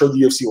issues, and I'm sure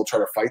the UFC will try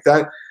to fight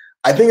that.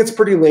 I think it's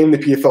pretty lame the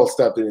PFL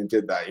stepped in and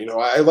did that. You know,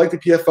 I like the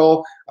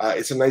PFL.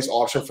 It's a nice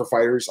option for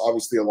fighters.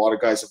 Obviously, a lot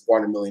of guys have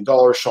won $1 million.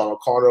 Sean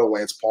O'Connor,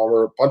 Lance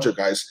Palmer, a bunch of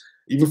guys.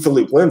 Even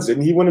Philippe Lins,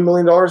 didn't he win $1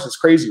 million? It's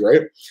crazy,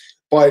 right?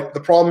 But the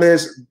problem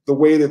is the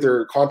way that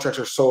their contracts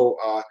are so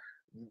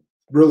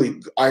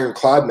really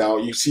ironclad now.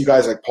 You see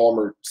guys like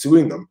Palmer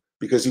suing them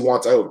because he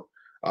wants out.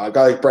 A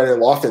guy like Brendan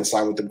Lofton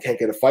signed with them can't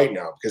get a fight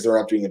now because they're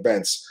not doing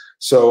events.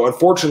 So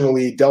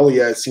unfortunately,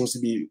 Delia seems to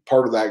be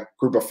part of that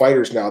group of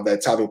fighters now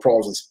that's having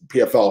problems with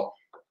PFL.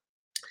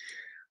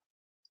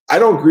 I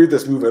don't agree with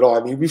this move at all.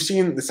 I mean, we've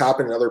seen this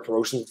happen in other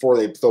promotions before.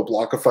 They'll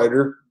block a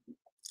fighter.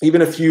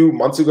 Even a few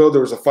months ago,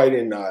 there was a fight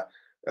in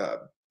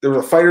there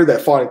was a fighter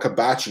that fought in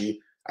Kabachi.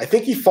 I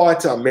think he fought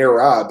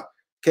Merab.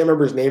 Can't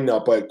remember his name now,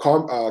 but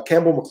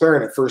Campbell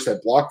McLaren at first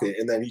had blocked it,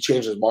 and then he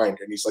changed his mind,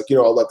 and he's like, you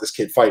know, I'll let this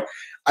kid fight.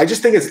 I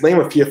just think it's lame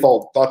of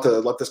PFL not to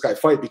let this guy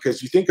fight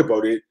because you think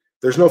about it,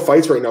 there's no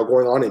fights right now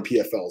going on in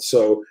PFL,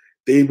 so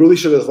they really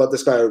should have let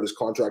this guy out of his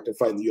contract and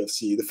fight in the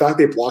UFC. The fact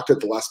they blocked it at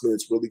the last minute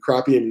is really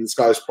crappy. I mean, this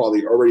guy's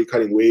probably already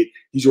cutting weight.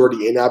 He's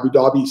already in Abu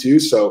Dhabi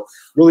too, so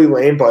really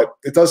lame, but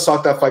it does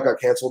suck that fight got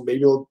canceled. Maybe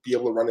he'll be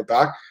able to run it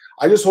back.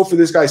 I just hope for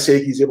this guy's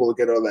sake he's able to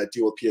get out of that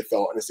deal with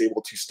PFL and is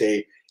able to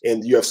stay in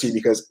the UFC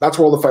because that's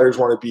where all the fighters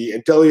want to be.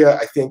 And Delia,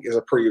 I think, is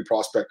a pretty good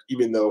prospect,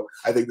 even though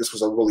I think this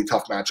was a really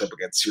tough matchup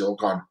against Cyril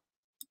Gane.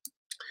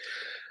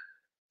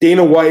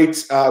 Dana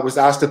White was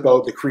asked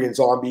about the Korean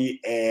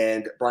Zombie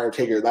and Brian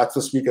Ortega. That's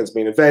this weekend's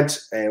main event.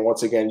 And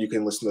once again, you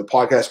can listen to the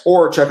podcast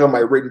or check out my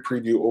written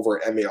preview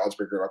over at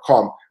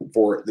MMAOddsbreaker.com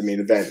for the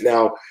main event.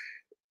 Now,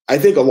 I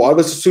think a lot of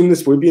us assume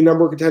this would be a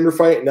number one contender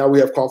fight. And now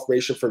we have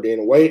confirmation from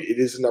Dana White. It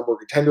is a number one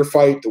contender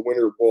fight. The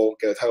winner will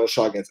get a title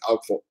shot against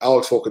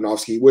Alex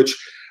Volkanovski, which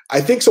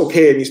I think is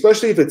okay. I mean,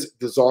 especially if it's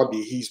the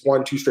Zombie. He's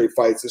won 2 straight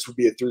fights. This would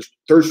be a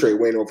third straight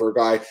win over a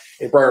guy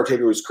in Brian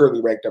Ortega, who's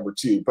currently ranked number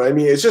 2. But I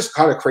mean, it's just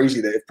kind of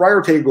crazy that if Brian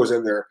Ortega goes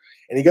in there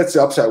and he gets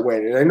the upset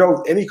win, and I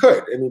know, and he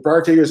could. I mean, Brian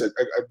Ortega is a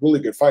really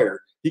good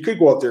fighter. He could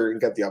go out there and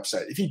get the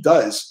upset. If he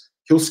does,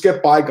 he'll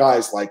skip by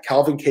guys like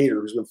Calvin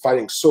Kattar, who's been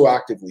fighting so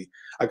actively,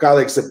 a guy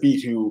like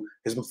Zabit, who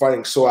has been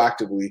fighting so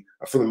actively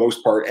for the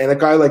most part, and a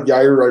guy like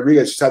Yair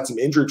Rodriguez, who's had some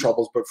injury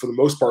troubles, but for the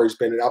most part, he's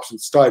been an absolute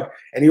stud,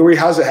 and he already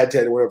has a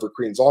head-to-head win over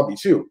Korean Zombie,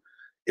 too.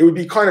 It would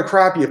be kind of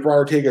crappy if Brian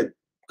Ortega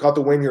got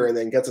the win here and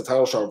then gets a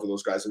title shot over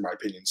those guys, in my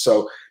opinion.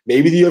 So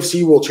maybe the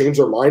UFC will change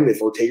their mind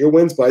if Ortega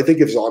wins, but I think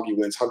if Zombie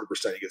wins, 100%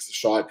 he gets the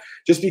shot,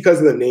 just because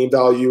of the name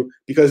value,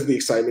 because of the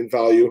excitement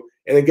value.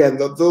 And again,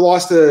 the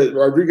loss to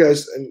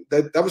Rodriguez, and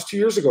that was 2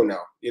 years ago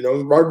now. You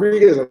know,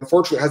 Rodriguez,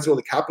 unfortunately, hasn't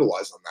really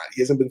capitalized on that.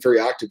 He hasn't been very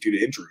active due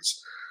to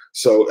injuries.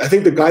 So I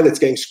think the guy that's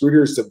getting screwed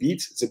here is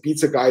Zabit.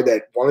 Zabit's a guy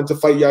that wanted to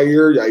fight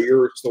Yair.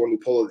 Yair is the one who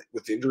pulled it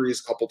with injuries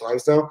a couple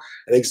times now.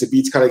 I think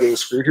Zabit's kind of getting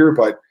screwed here,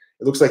 but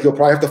it looks like he'll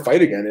probably have to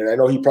fight again. And I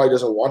know he probably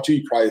doesn't want to.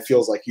 He probably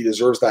feels like he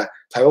deserves that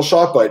title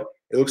shot, but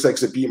it looks like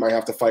Zabit might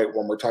have to fight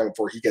one more time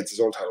before he gets his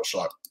own title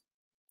shot.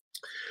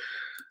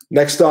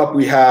 Next up,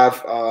 we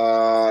have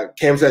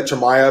Khamzat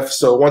Chimaev.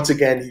 So once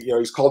again, you know,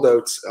 he's called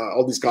out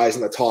all these guys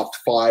in the top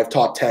 5,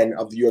 top 10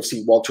 of the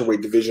UFC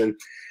welterweight division.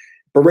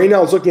 But right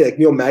now, it's looking like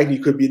Neil Magny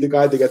could be the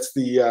guy that gets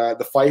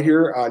the fight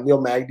here.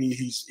 Neil Magny,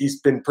 he's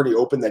been pretty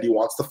open that he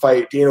wants to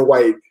fight. Dana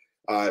White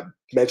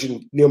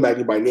mentioned Neil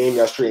Magny by name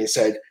yesterday and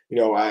said, you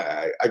know,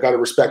 I got to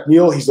respect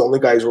Neil. He's the only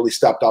guy who's really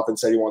stepped up and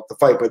said he wants to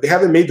fight. But they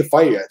haven't made the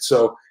fight yet.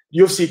 So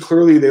UFC,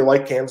 clearly they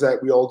like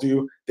Khamzat. We all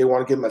do. They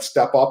want to give him a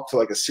step up to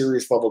like a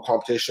serious level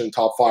competition,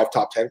 top 5,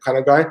 top 10 kind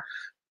of guy.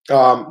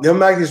 Neil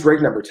Magny is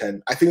ranked number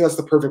 10. I think that's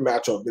the perfect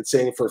matchup. I've been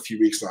saying it for a few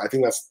weeks now. I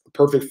think that's the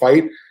perfect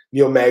fight.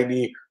 Neil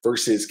Magny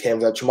versus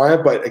Khamzat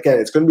Chimaev. But again,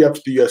 it's going to be up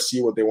to the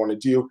UFC what they want to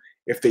do.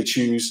 If they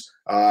choose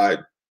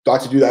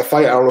not to do that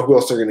fight, I don't know who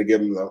else they're going to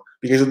give him, though.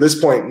 Because at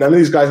this point, none of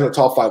these guys in the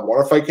top 5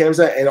 want to fight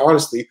Khamzat. And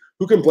honestly,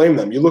 who can blame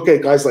them? You look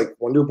at guys like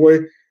Wonder Boy,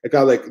 a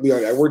guy like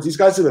Leon Edwards. These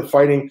guys have been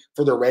fighting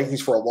for their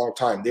rankings for a long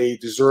time. They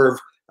deserve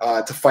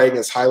to fight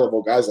against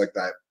high-level guys like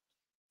that.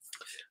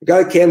 A guy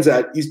like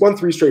Khamzat, he's won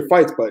 3 straight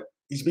fights, but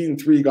he's beaten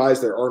 3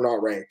 guys that are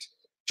not ranked.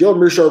 Jalen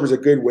Mearshart was a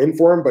good win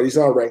for him, but he's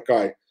not a ranked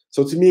guy.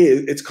 So to me,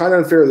 it's kind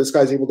of unfair this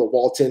guy's able to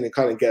waltz in and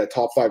kind of get a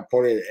top 5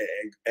 opponent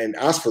and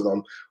ask for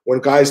them when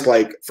guys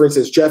like, for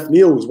instance, Jeff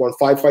Neal, who's won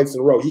 5 fights in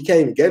a row, he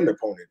can't even get an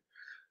opponent.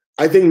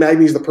 I think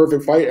Magny's the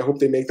perfect fight. I hope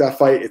they make that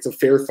fight. It's a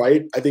fair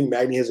fight. I think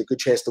Magny has a good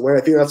chance to win. I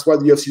think that's why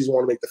the UFC doesn't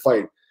want to make the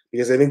fight,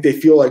 because I think they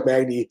feel like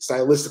Magny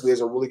stylistically has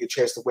a really good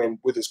chance to win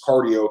with his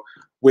cardio,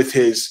 with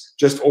his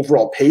just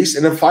overall pace.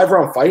 And a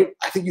 5-round fight,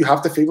 I think you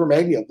have to favor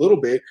Magny a little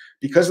bit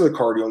because of the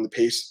cardio and the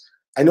pace.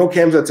 I know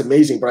Khamzat's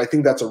amazing, but I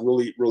think that's a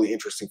really, really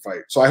interesting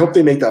fight. So I hope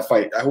they make that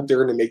fight. I hope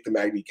they're going to make the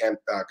Magny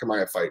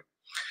Chimaev fight.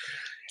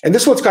 And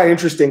this one's kind of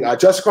interesting.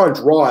 Jessica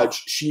Andrade,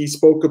 she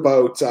spoke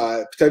about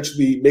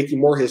potentially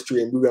making more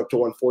history and moving up to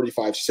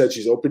 145. She said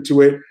she's open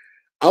to it.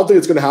 I don't think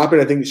it's going to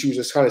happen. I think that she was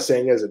just kind of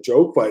saying it as a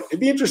joke, but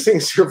it'd be interesting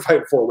to see her fight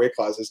in 4 weight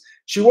classes.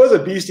 She was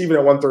a beast even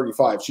at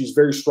 135. She's a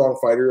very strong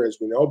fighter, as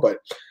we know, but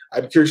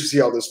I'm curious to see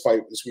how this fight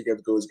this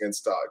weekend goes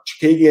against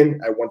Chikagian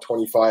at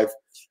 125.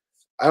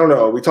 I don't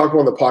know. We talked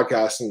about on the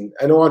podcast, and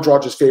I know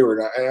Andrade is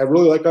favorite, and I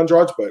really like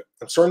Andrade, but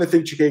I'm starting to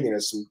think Chikagian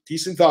has some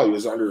decent value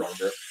as an underdog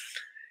there.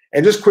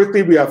 And just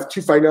quickly, we have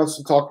 2 fight announcements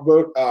to talk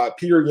about.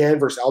 Peter Yan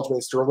versus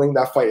Aljamain Sterling.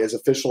 That fight is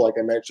official, like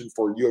I mentioned,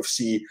 for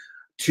UFC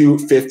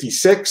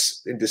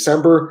 256 in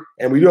December.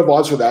 And we do have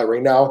odds for that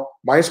right now.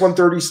 Minus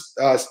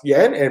 130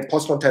 Yan and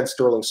plus 110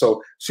 Sterling.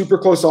 So super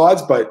close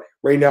odds, but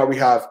right now we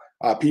have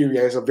Peter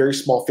Yan is a very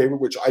small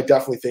favorite, which I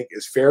definitely think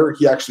is fair.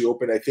 He actually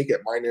opened, I think, at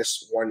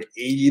minus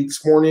 180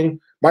 this morning.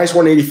 Minus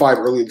 185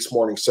 early this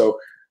morning. So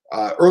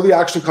early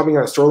action coming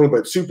on Sterling,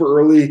 but super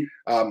early.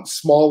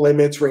 Small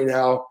limits right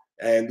now.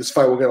 And this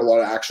fight will get a lot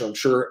of action, I'm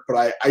sure.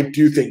 But I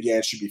do think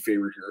Yan should be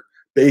favored here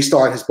based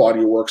on his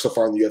body of work so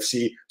far in the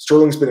UFC.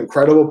 Sterling's been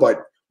incredible,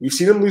 but we've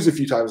seen him lose a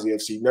few times in the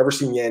UFC. Never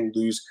seen Yan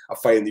lose a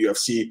fight in the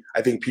UFC.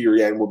 I think Peter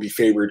Yan will be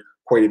favored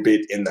quite a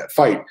bit in that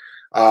fight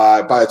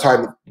by the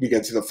time we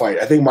get to the fight.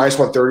 I think minus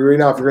 130 right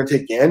now, if you're going to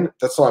take Yan,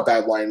 that's not a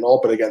bad line at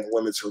all. But again, the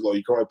limits are low.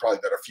 You can only probably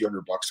bet a few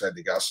 $100,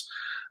 I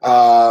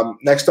guess.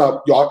 Next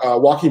up,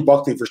 Joaquin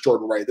Buckley versus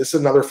Jordan Wright. This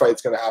is another fight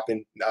that's going to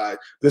happen.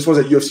 This was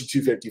at UFC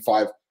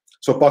 255.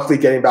 So Buckley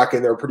getting back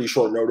in there pretty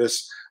short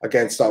notice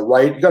against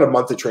Wright. You got a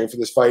month to train for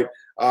this fight.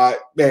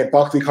 Man,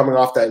 Buckley coming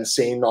off that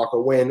insane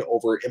knockout win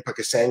over Impa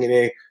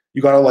Kasanganay.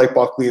 You got to like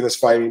Buckley in this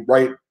fight. I mean,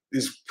 Wright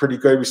is pretty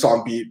good. We saw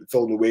him beat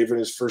Phil Nueva in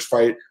his first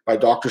fight by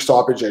doctor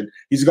stoppage, and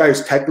he's a guy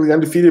who's technically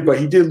undefeated, but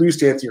he did lose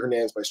to Anthony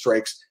Hernandez by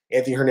strikes.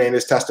 Anthony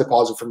Hernandez tested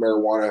positive for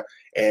marijuana,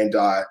 and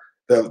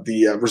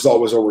the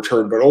result was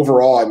overturned. But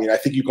overall, I mean, I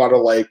think you got to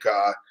like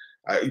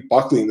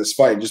Buckley in this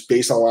fight just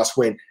based on last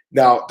win.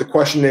 Now, the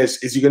question is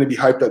he going to be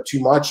hyped up too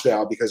much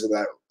now because of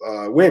that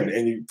win?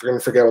 And you're going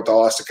to forget about the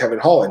loss to Kevin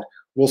Holland.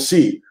 We'll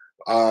see.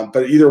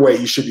 But either way,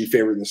 he should be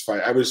favored in this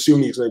fight. I would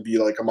assume he's going to be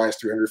like a minus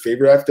 300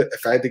 favorite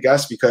if I had to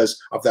guess, because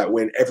of that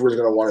win. Everyone's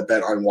going to want to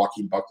bet on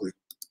Joaquin Buckley.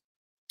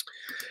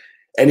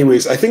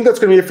 Anyways, I think that's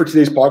going to be it for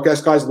today's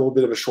podcast, guys. A little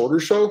bit of a shorter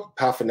show,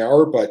 half an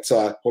hour, but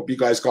hope you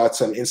guys got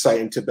some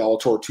insight into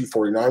Bellator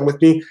 249 with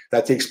me.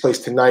 That takes place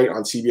tonight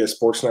on CBS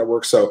Sports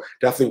Network, so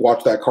definitely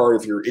watch that card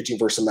if you're itching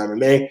for some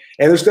MMA.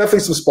 And there's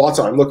definitely some spots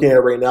on it. I'm looking at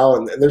it right now,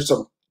 and there's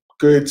some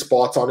good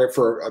spots on it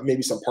for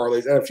maybe some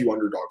parlays and a few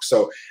underdogs.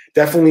 So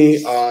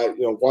definitely,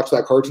 watch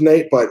that card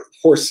tonight. But of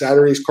course,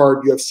 Saturday's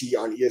card, UFC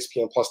on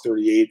ESPN Plus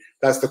 38.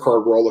 That's the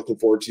card we're all looking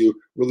forward to.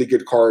 Really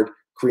good card.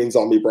 Korean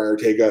Zombie, Brian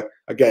Ortega.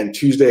 Again,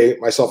 Tuesday,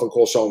 myself and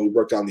Cole Sheldon, we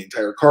broke down the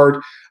entire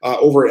card.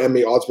 Over at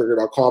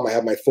MMAOddsbreaker.com, I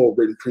have my full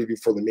written preview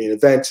for the main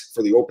event,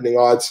 for the opening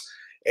odds.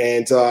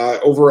 And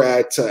over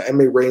at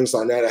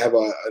MMAratings.net, I have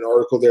an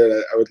article there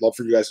that I would love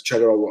for you guys to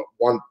check out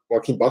on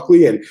Joaquin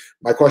Buckley. And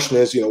my question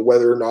is,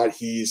 whether or not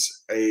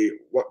he's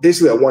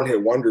basically a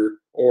one-hit wonder,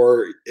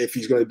 or if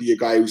he's going to be a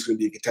guy who's going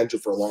to be a contention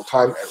for a long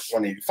time at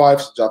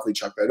 185. So definitely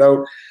check that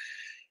out.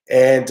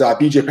 And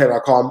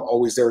bjpen.com,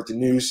 always there with the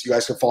news. You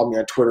guys can follow me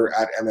on Twitter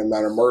at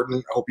MMAdamMartin.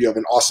 I hope you have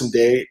an awesome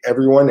day,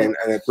 everyone, and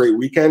a great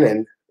weekend.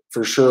 And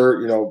for sure,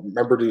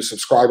 remember to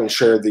subscribe and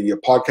share the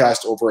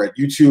podcast over at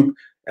YouTube,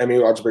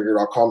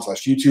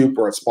 MMAOddsbreaker.com/YouTube,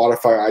 or at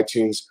Spotify,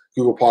 iTunes,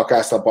 Google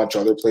Podcasts, a bunch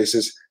of other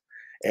places.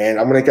 And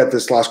I'm going to get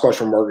this last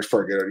question from Marcus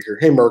before I get out of here.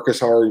 Hey,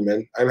 Marcus, how are you,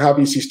 man? I'm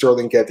happy to see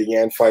Sterling get the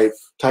Yan fight.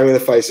 Timing of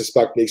the fight, I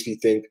suspect, makes me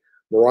think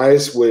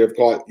Moraes would have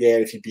got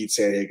Yan if he beat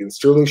Sandhagen.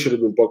 Sterling should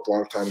have been booked a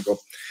long time ago.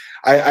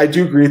 I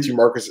do agree with you,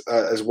 Marcus,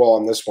 as well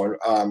on this one.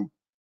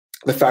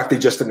 The fact they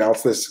just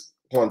announced this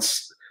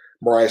once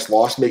Moraes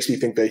lost makes me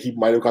think that he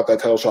might have got that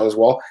title shot as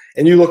well.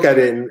 And you look at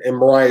it, and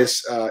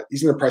Moraes,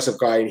 he's an impressive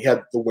guy, and he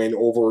had the win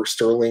over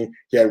Sterling.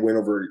 He had a win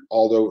over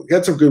Aldo. He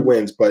had some good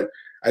wins, but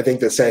I think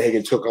that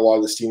Sandhagen took a lot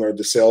of the steam out of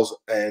the sails,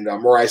 and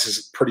Moraes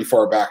is pretty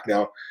far back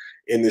now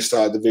in this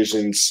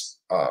division's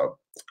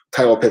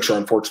title picture,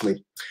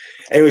 unfortunately.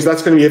 Anyways,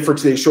 that's going to be it for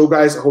today's show,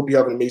 guys. I hope you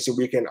have an amazing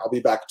weekend. I'll be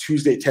back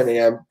Tuesday, 10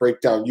 a.m.,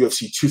 break down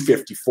UFC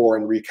 254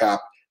 and recap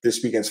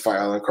this weekend's Fight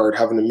Island card.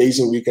 Have an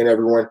amazing weekend,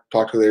 everyone.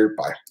 Talk to you later.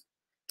 Bye.